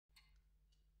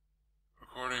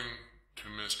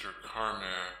Mr.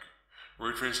 Carmack,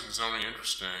 ray tracing is only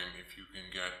interesting if you can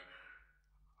get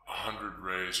 100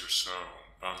 rays or so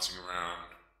bouncing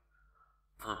around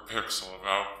per pixel of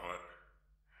output.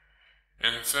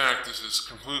 And in fact, this is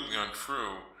completely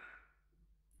untrue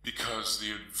because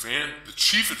the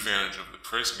chief advantage of the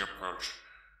tracing approach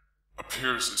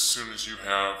appears as soon as you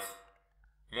have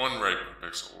 1 ray per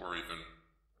pixel, or even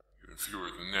fewer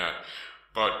than that.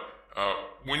 But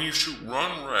when you shoot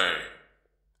 1 ray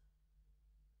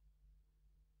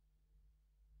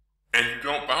and you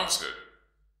don't bounce it,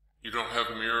 you don't have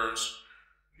mirrors,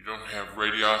 you don't have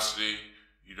radiosity,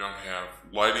 you don't have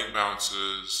lighting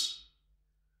bounces,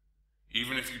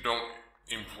 even if you don't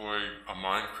employ a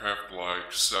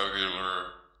Minecraft-like cellular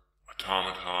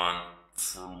automaton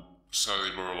for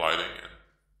cellular lighting, and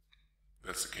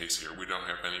that's the case here, we don't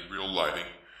have any real lighting.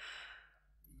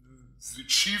 The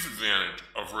chief advantage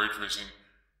of ray tracing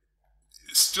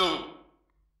still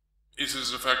is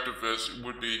as effective as it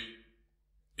would be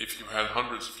if you had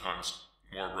hundreds of times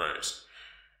more rays.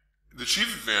 The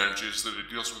chief advantage is that it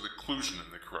deals with occlusion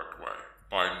in the correct way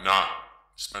by not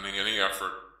spending any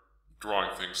effort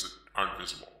drawing things that aren't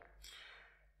visible.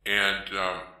 And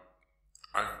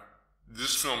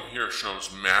this film here shows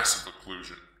massive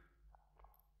occlusion